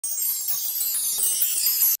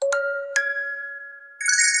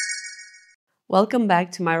Welcome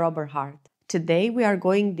back to my rubber heart. Today we are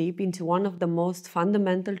going deep into one of the most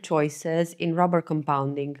fundamental choices in rubber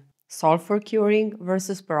compounding: sulfur curing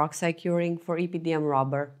versus peroxide curing for EPDM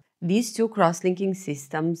rubber. These two cross-linking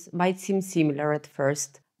systems might seem similar at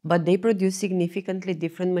first, but they produce significantly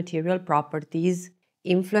different material properties,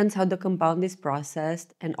 influence how the compound is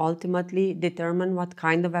processed, and ultimately determine what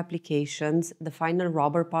kind of applications the final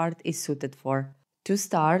rubber part is suited for. To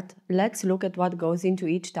start, let's look at what goes into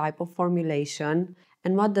each type of formulation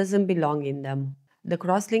and what doesn't belong in them. The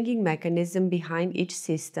cross-linking mechanism behind each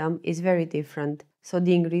system is very different, so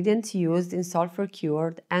the ingredients used in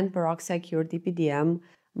sulfur-cured and peroxide-cured EPDM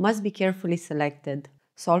must be carefully selected.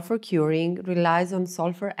 Sulfur curing relies on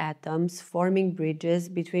sulfur atoms forming bridges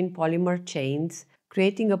between polymer chains,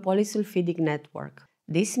 creating a polysulfidic network.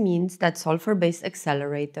 This means that sulfur-based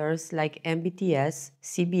accelerators like MBTS,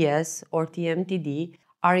 CBS, or TMTD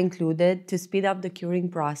are included to speed up the curing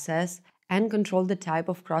process and control the type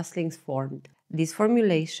of crosslinks formed. These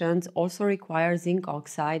formulations also require zinc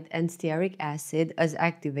oxide and stearic acid as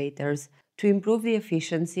activators to improve the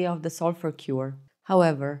efficiency of the sulfur cure.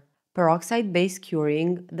 However, peroxide-based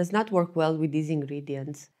curing does not work well with these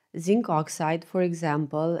ingredients. Zinc oxide, for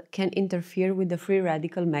example, can interfere with the free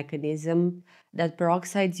radical mechanism that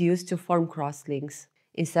peroxides use to form crosslinks.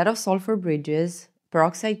 Instead of sulfur bridges,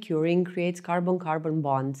 peroxide curing creates carbon-carbon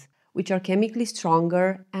bonds, which are chemically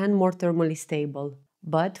stronger and more thermally stable.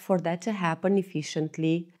 But for that to happen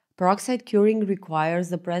efficiently, peroxide curing requires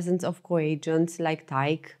the presence of coagents like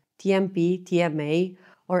TIC, TMP, TMA,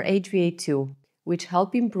 or HVA2, which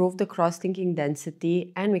help improve the cross-linking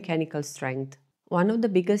density and mechanical strength. One of the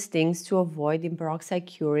biggest things to avoid in peroxide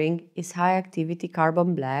curing is high-activity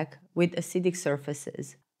carbon black with acidic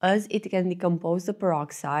surfaces, as it can decompose the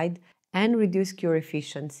peroxide and reduce cure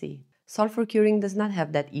efficiency. Sulfur curing does not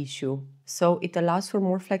have that issue, so it allows for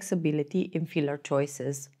more flexibility in filler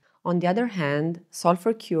choices. On the other hand,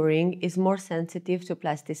 sulfur curing is more sensitive to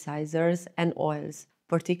plasticizers and oils,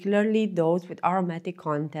 particularly those with aromatic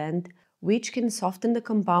content, which can soften the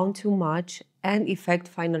compound too much and affect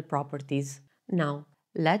final properties. Now,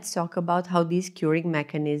 let's talk about how these curing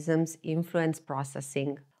mechanisms influence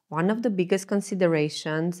processing. One of the biggest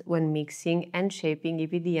considerations when mixing and shaping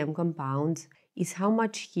EPDM compounds is how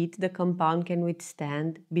much heat the compound can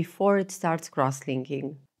withstand before it starts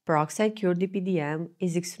cross-linking. Peroxide-cured EPDM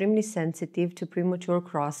is extremely sensitive to premature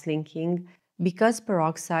cross-linking because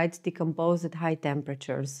peroxides decompose at high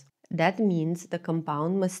temperatures. That means the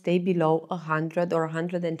compound must stay below 100 or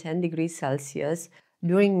 110 degrees Celsius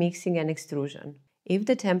during mixing and extrusion. If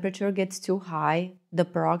the temperature gets too high, the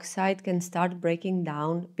peroxide can start breaking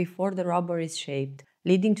down before the rubber is shaped,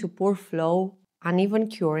 leading to poor flow, uneven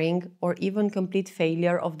curing, or even complete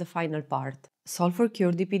failure of the final part.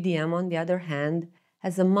 Sulfur-cured EPDM, on the other hand,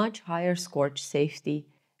 has a much higher scorch safety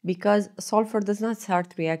because sulfur does not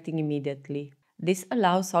start reacting immediately. This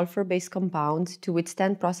allows sulfur-based compounds to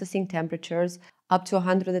withstand processing temperatures up to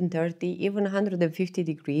 130, even 150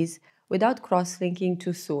 degrees without cross-linking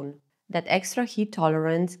too soon. That extra heat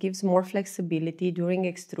tolerance gives more flexibility during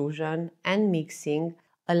extrusion and mixing,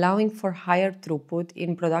 allowing for higher throughput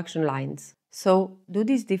in production lines. So, do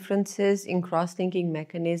these differences in cross-linking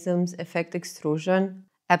mechanisms affect extrusion?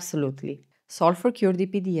 Absolutely. Sulfur-cured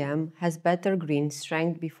EPDM has better green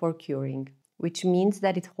strength before curing, which means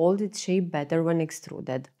that it holds its shape better when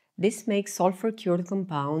extruded. This makes sulfur-cured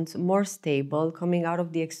compounds more stable coming out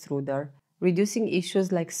of the extruder, reducing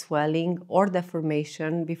issues like swelling or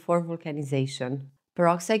deformation before vulcanization.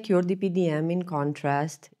 Peroxide-cured EPDM, in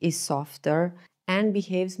contrast, is softer and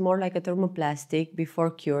behaves more like a thermoplastic before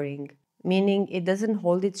curing, meaning it doesn't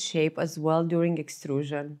hold its shape as well during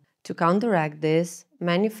extrusion. To counteract this,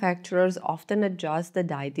 manufacturers often adjust the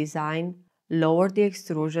die design, lower the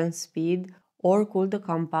extrusion speed, or cool the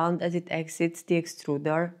compound as it exits the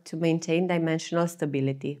extruder to maintain dimensional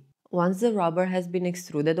stability. Once the rubber has been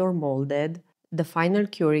extruded or molded, the final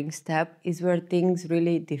curing step is where things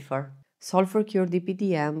really differ. Sulfur-cured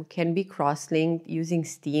EPDM can be cross-linked using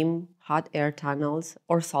steam, hot air tunnels,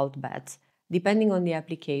 or salt baths, depending on the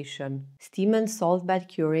application. Steam and salt bath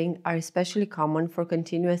curing are especially common for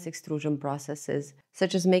continuous extrusion processes,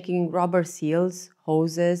 such as making rubber seals,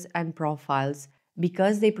 hoses, and profiles,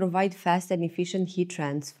 because they provide fast and efficient heat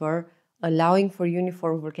transfer, allowing for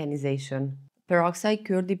uniform vulcanization.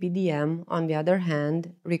 Peroxide-cured EPDM, on the other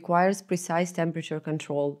hand, requires precise temperature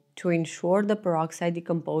control to ensure the peroxide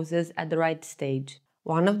decomposes at the right stage.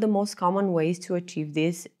 One of the most common ways to achieve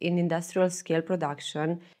this in industrial scale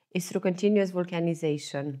production is through continuous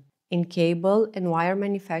vulcanization. In cable and wire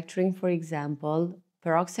manufacturing, for example,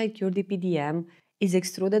 peroxide-cured EPDM is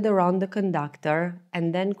extruded around the conductor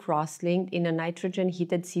and then cross-linked in a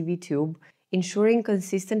nitrogen-heated CV tube, ensuring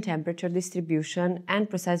consistent temperature distribution and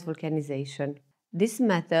precise vulcanization. This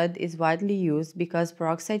method is widely used because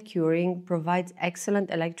peroxide curing provides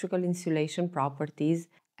excellent electrical insulation properties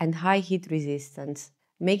and high heat resistance,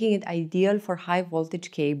 making it ideal for high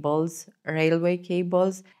voltage cables, railway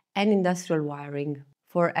cables, and industrial wiring.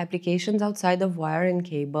 For applications outside of wire and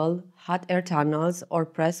cable, hot air tunnels or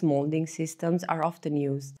press molding systems are often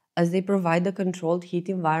used, as they provide the controlled heat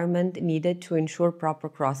environment needed to ensure proper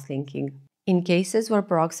cross-linking. In cases where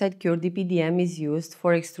peroxide-cured EPDM is used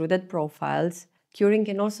for extruded profiles, curing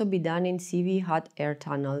can also be done in CV hot air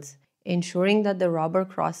tunnels, ensuring that the rubber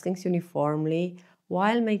crosslinks uniformly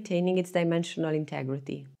while maintaining its dimensional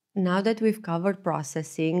integrity. Now that we've covered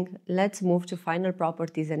processing, let's move to final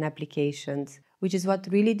properties and applications, which is what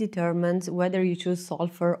really determines whether you choose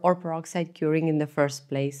sulfur or peroxide curing in the first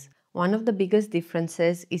place. One of the biggest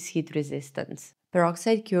differences is heat resistance.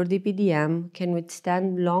 Peroxide-cured EPDM can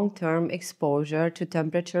withstand long-term exposure to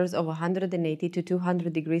temperatures of 180 to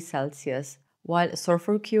 200 degrees Celsius, while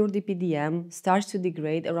sulfur-cured EPDM starts to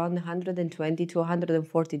degrade around 120 to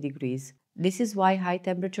 140 degrees. This is why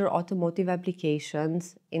high-temperature automotive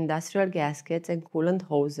applications, industrial gaskets, and coolant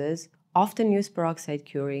hoses often use peroxide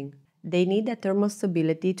curing. They need that thermal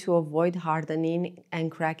stability to avoid hardening and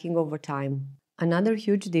cracking over time. Another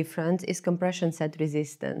huge difference is compression set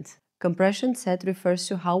resistance. Compression set refers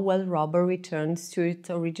to how well rubber returns to its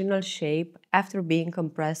original shape after being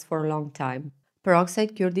compressed for a long time.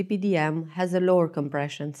 Peroxide-cured EPDM has a lower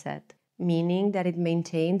compression set, meaning that it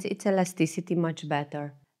maintains its elasticity much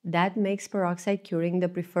better. That makes peroxide curing the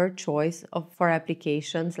preferred choice for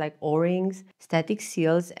applications like O-rings, static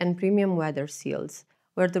seals, and premium weather seals,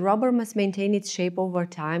 where the rubber must maintain its shape over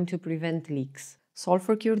time to prevent leaks.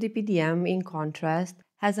 Sulfur-cured EPDM, in contrast,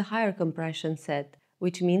 has a higher compression set,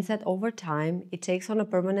 which means that over time it takes on a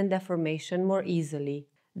permanent deformation more easily.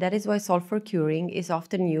 That is why sulfur curing is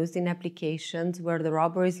often used in applications where the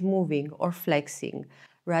rubber is moving or flexing,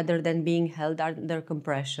 rather than being held under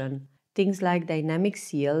compression. Things like dynamic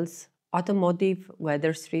seals, automotive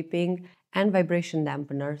weather stripping, and vibration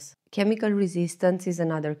dampeners. Chemical resistance is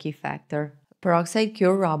another key factor.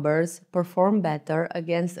 Peroxide-cured rubbers perform better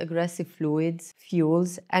against aggressive fluids,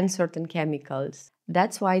 fuels, and certain chemicals.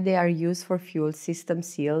 That's why they are used for fuel system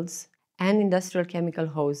seals and industrial chemical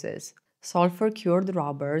hoses. Sulfur-cured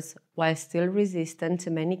rubbers, while still resistant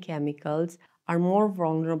to many chemicals, are more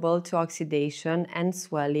vulnerable to oxidation and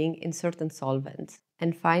swelling in certain solvents.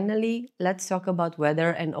 And finally, let's talk about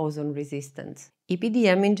weather and ozone resistance.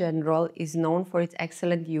 EPDM in general is known for its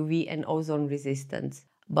excellent UV and ozone resistance,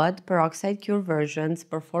 but peroxide-cured versions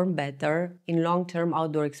perform better in long-term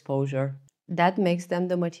outdoor exposure. That makes them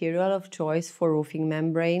the material of choice for roofing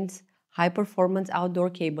membranes, high-performance outdoor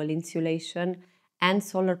cable insulation, and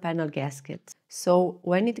solar panel gaskets. So,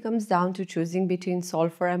 when it comes down to choosing between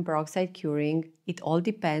sulfur and peroxide curing, it all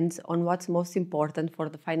depends on what's most important for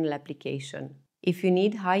the final application. If you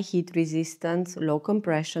need high heat resistance, low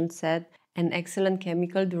compression set, and excellent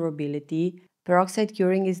chemical durability, peroxide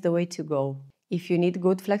curing is the way to go. If you need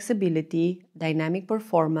good flexibility, dynamic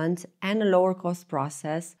performance, and a lower cost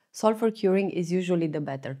process, sulfur curing is usually the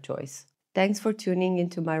better choice. Thanks for tuning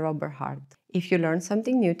into my Rubber Heart. If you learned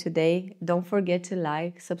something new today, don't forget to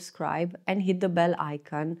like, subscribe, and hit the bell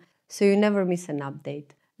icon so you never miss an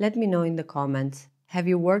update. Let me know in the comments. Have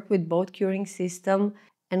you worked with both curing systems,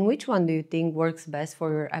 and which one do you think works best for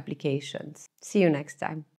your applications? See you next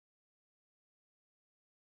time.